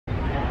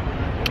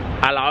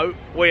Hello,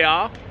 we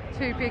are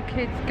Two Big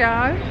Kids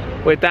Go.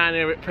 We're down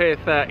here at Pier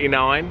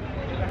 39,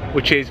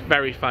 which is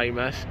very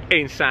famous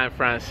in San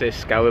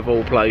Francisco of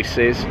all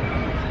places.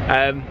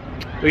 We're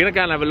going to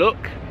go and have a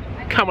look.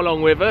 Come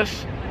along with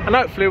us and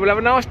hopefully we'll have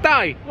a nice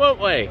day, won't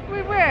we?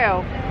 We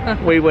will.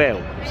 We will.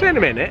 See you in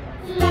a minute.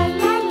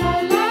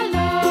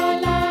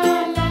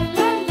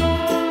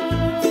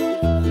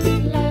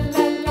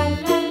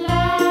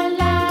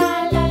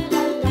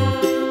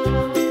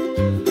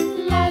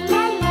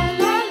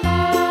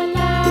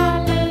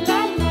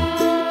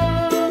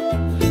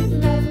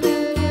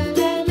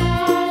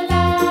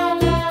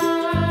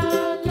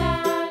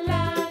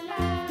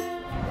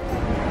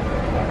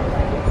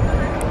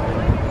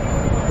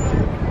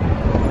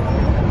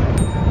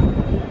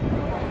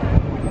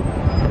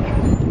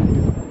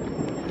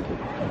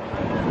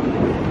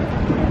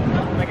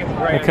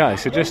 Okay,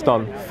 so just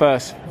on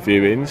first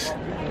viewings,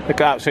 they've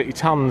got absolutely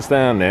tons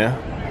down there.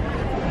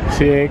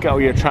 So you get all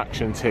your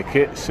attraction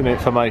tickets and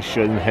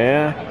information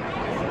here.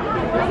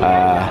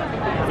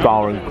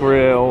 Bar and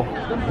grill.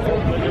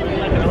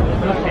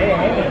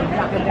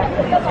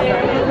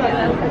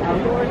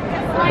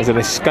 There's an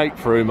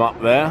escape room up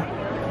there.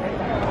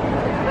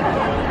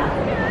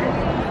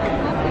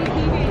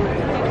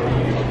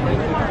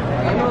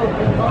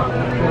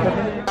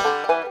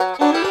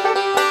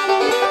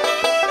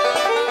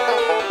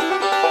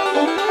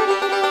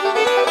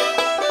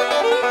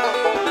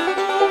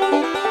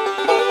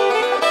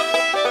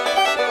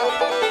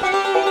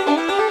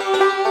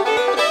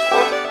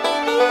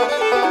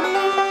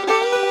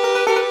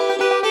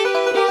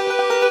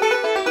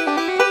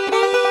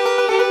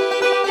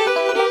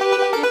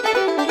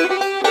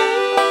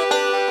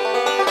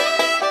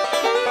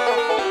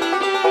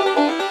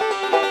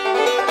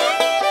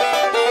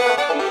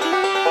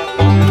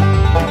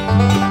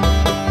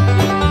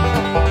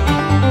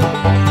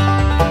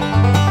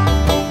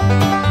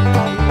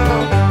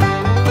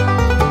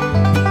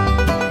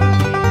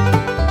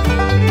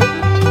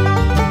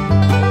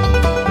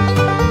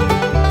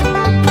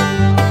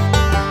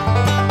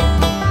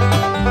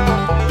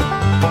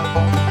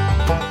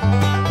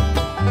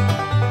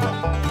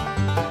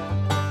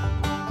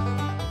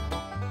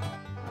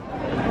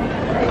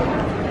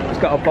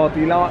 Got a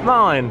body like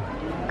mine.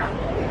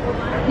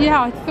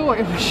 Yeah, I thought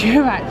it was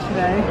you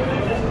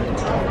actually.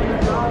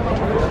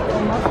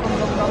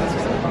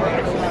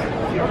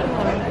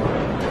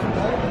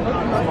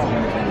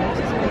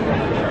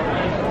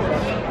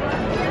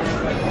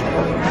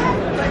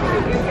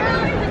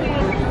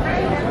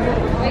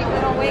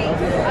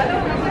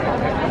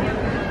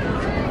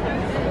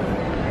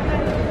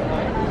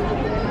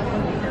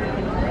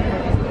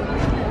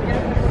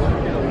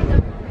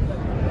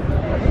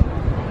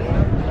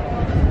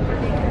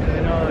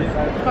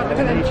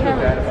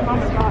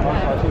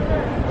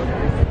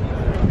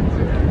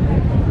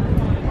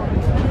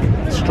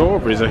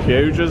 Strawberries are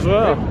huge as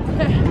well.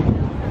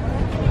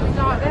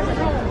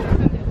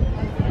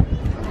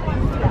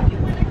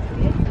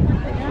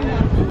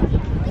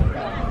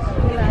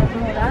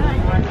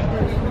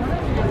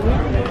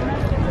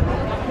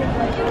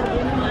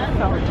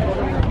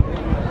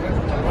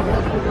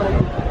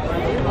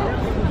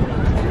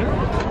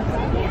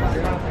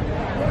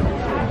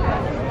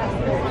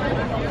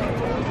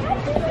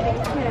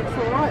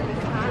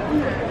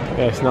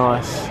 Yeah, it's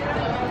nice.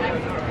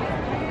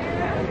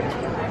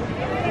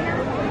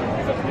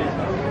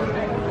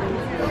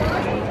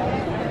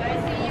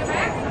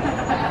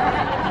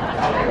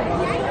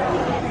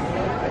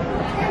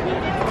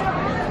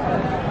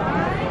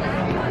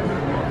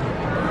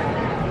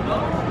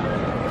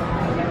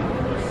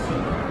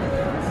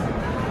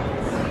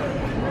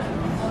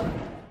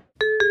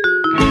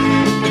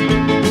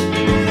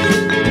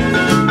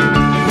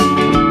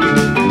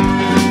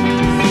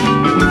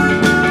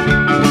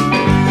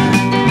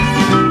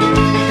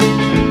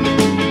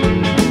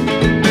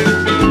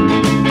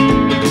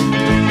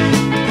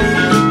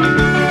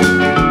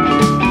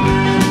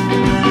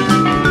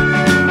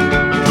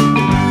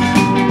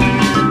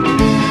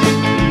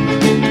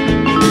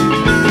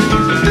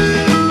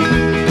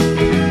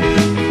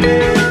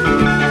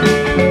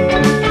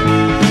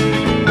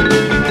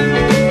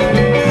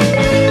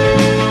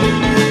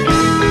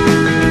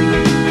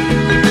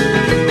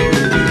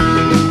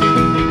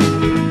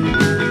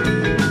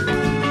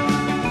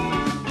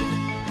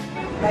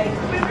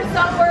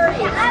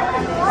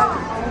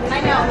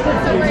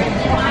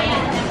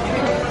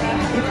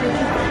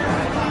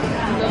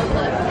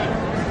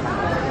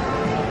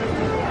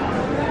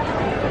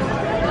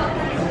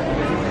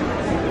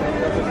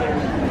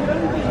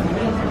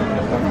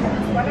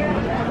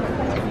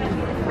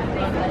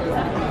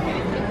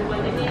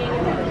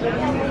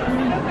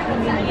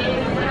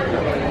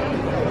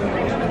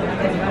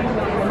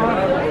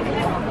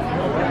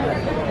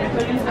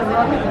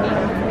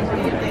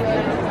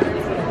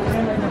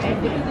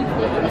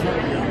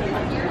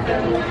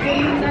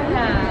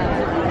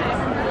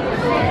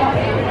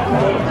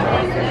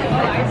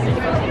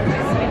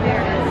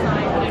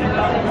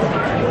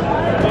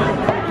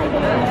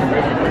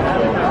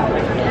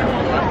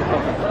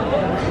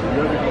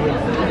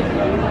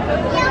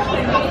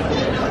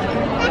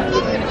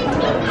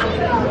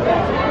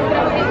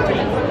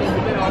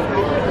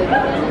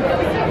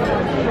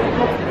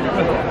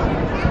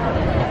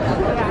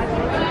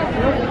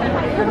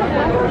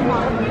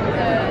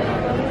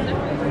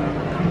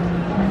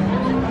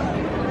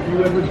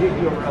 you ever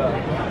get your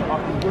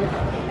octopus?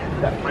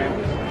 That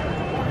Francis?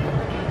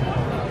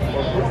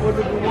 What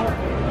did we want?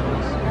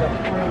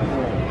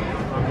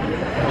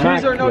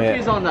 Cheese or no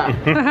cheese on that?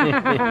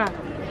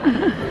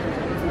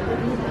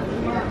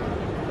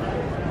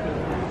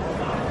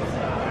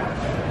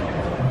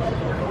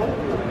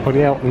 What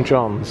the Elton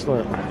Johns,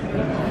 look.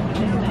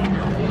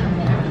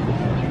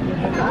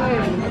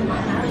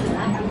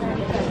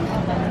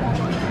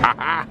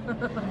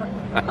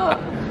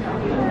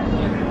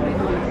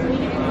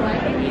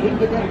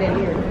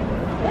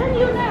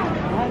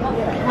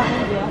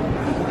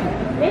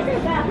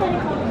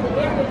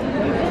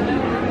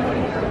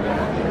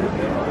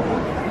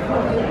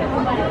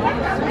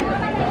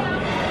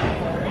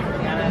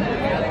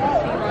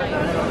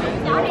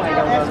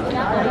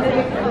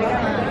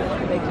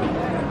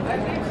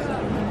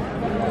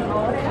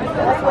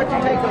 That's what you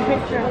take a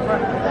picture in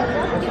front of.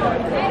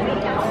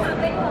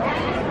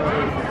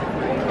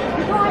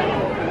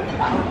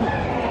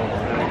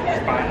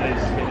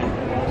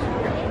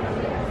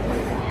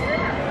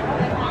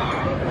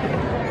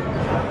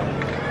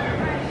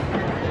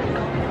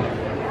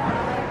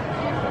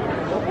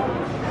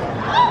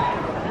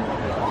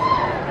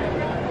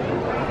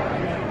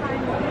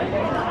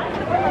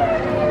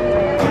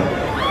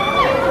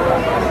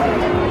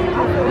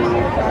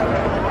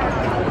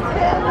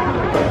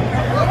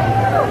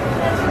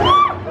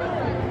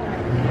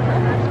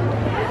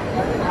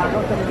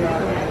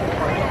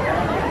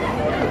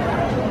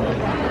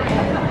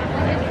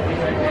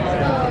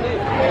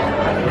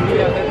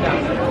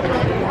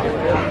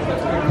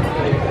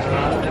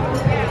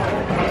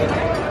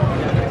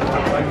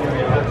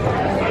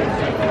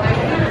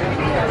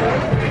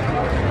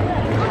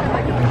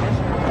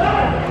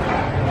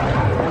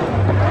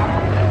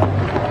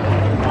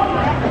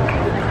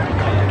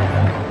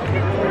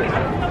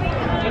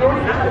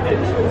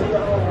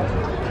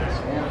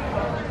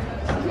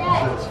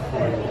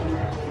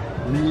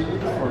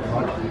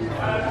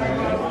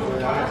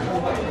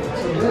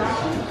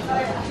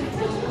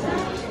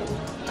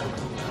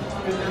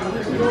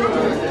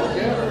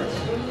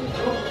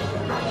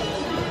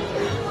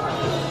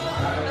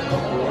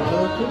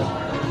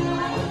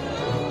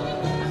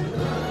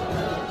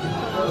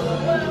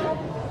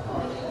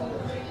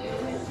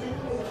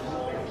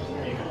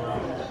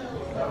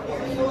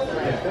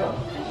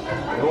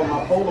 I want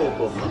my polo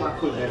book. I'm not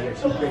putting that in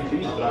two big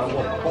cheese, but I don't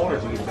want the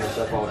corners to get messed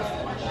up on it.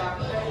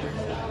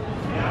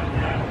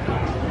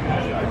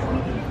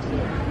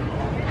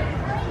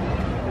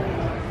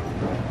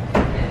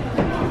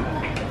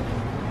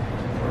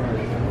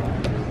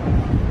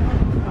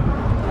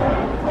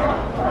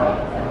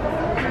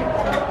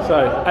 So,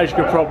 as you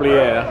can probably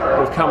hear,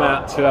 we've come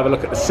out to have a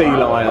look at the Sea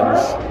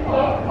Lions.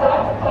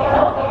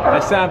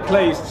 They sound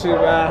pleased to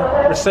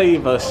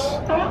receive us.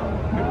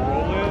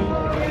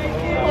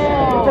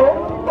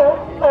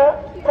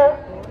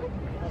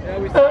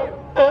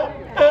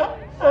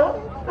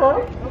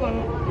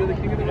 You're the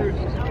king of the roost.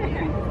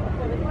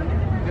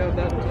 You have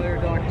that entire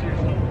dock to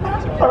yourself.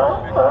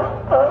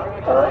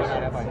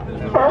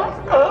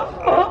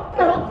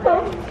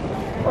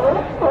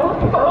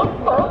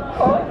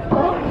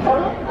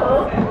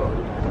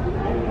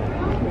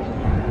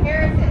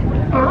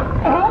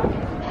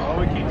 Oh,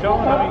 we keep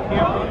telling them he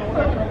can't.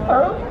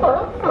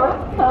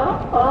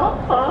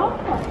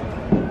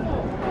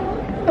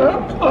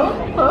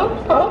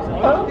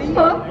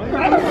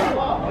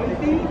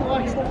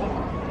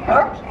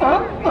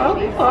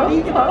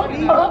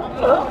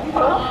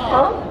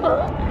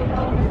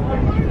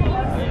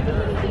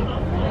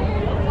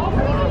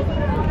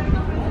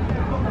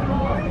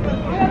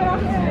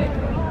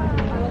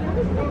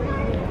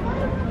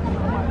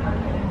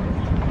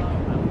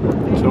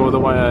 So all the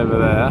way over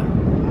there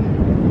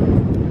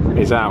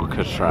is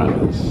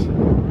Alcatraz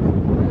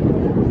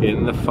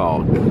in the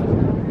fog.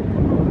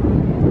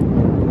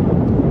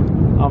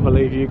 I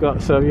believe you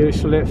got some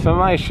useful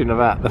information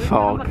about the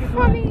fog.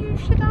 Funny you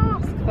should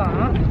ask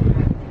that.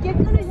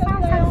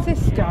 San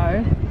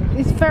Francisco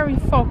is very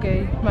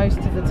foggy most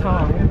of the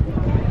time,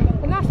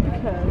 and that's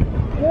because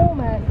warm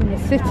air from the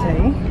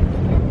city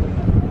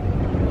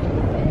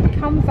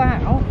comes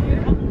out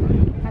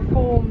and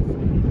forms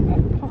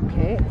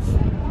pockets,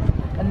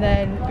 and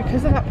then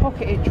because of that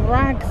pocket it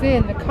drags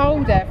in the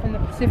cold air from the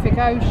Pacific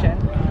Ocean,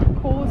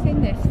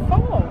 causing this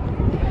fog.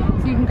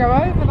 So you can go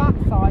over that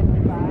side of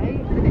the bay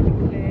and it's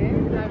clear,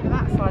 and over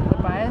that side of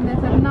the bay and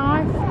there's a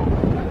nice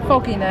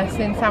fogginess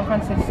in San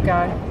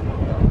Francisco.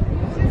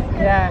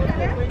 Yeah.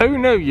 Who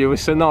knew you were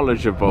so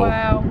knowledgeable?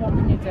 Well, what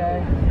can you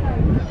do?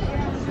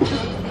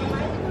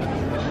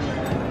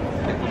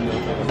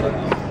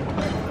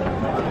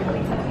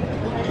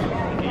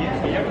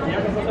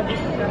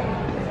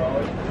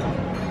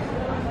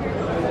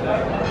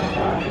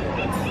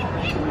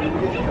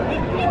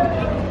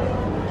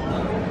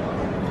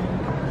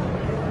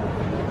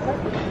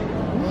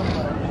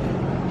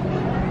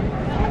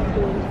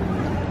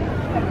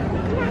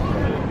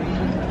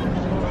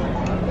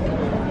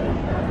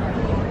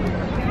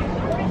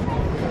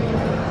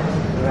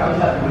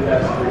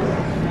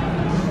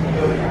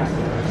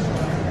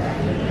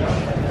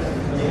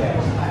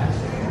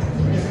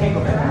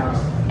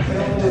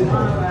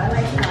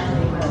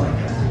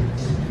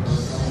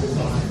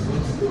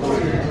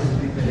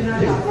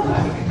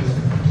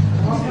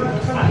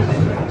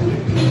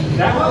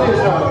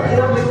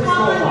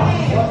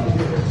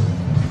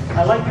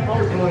 I like the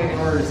color blue in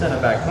order to send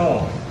it back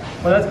home.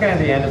 Well, that's kind of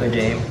the end of the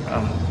game,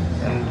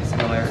 and the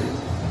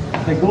similarities.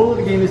 The goal of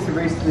the game is to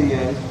race to the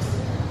end,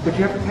 but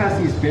you have to pass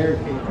these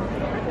barricades.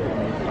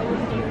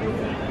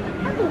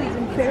 I believe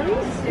in fairies.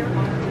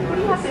 What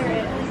do you have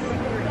there?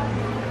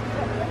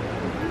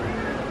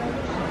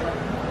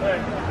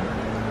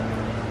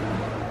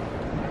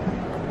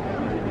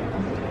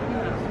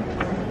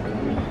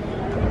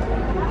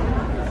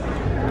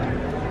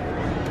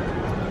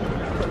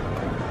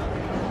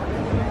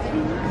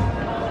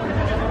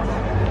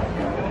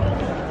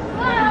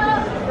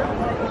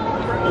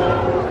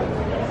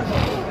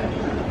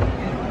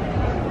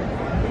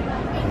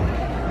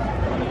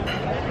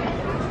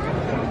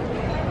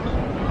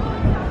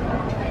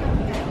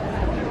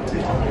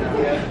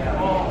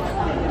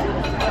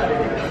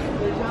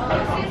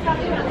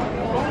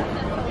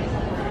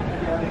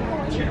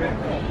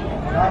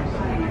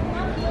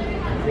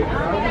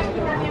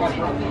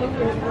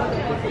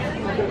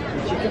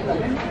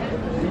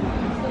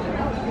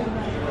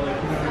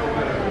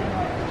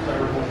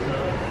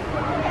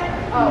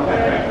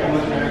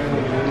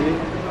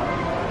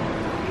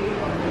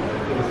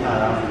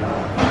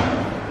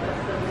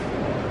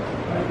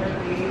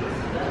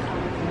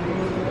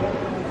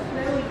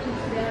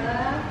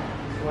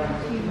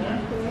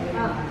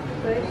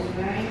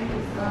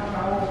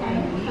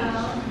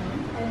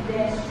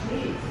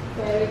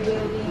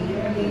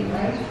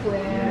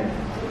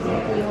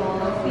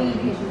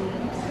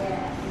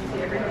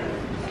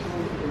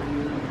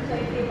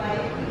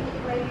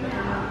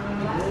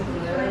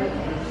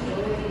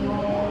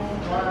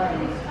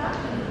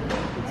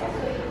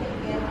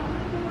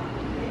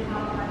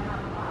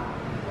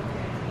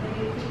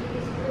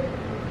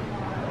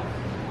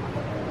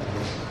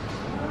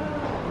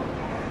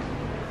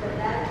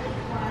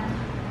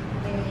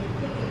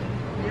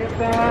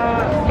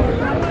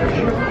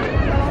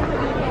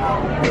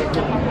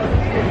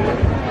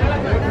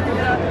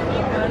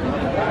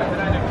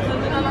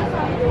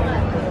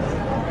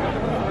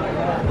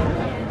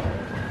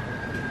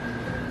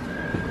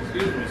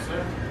 Excuse me,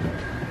 sir.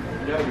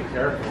 You gotta be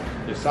careful.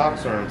 Your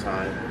socks are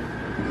untied.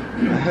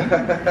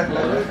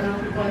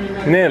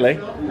 Nearly.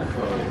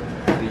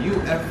 The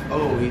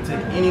UFO, you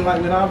take any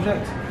lightweight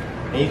object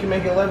and you can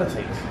make it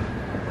levitate.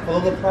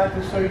 Follow the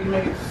practice so you can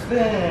make it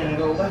spin,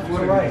 go left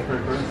or right.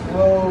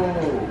 Whoa.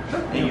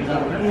 And you go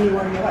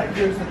anywhere you like.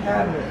 Here's the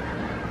cabinet.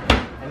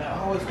 And it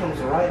always comes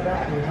right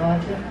back.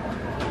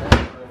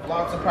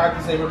 Lots of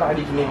practice,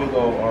 everybody can even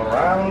go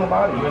around the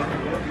body.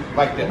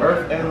 Like the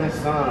earth and the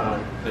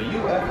sun. The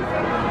UFO.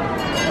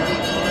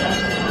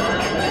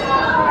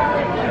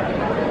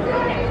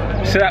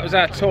 So that was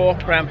our tour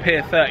around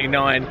Pier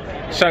 39.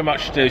 So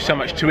much to do, so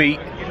much to eat,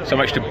 so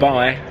much to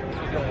buy,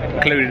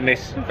 including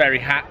this very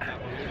hat.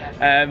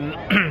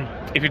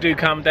 If you do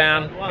come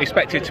down,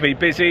 expect it to be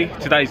busy.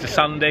 Today's a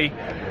Sunday.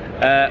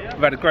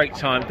 We've had a great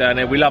time down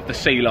there. We love the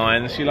sea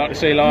lions. You like the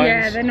sea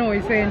lions? Yeah, they're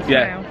noisy and smell.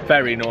 Yeah,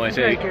 very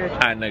noisy. Very good.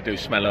 And they do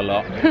smell a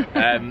lot.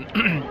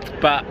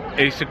 But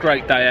it's a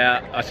great day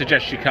out. I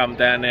suggest you come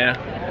down there.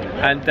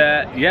 And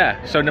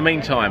yeah, so in the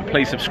meantime,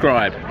 please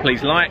subscribe,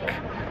 please like,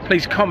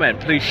 please comment,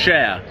 please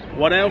share.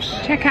 What else?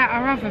 Check out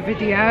our other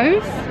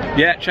videos.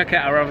 Yeah, check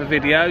out our other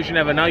videos. You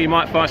never know, you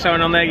might find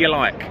something on there you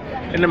like.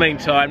 In the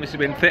meantime, this has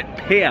been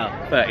Pier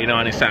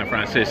 39 in San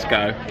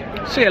Francisco.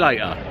 See you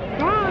later.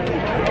 Bye.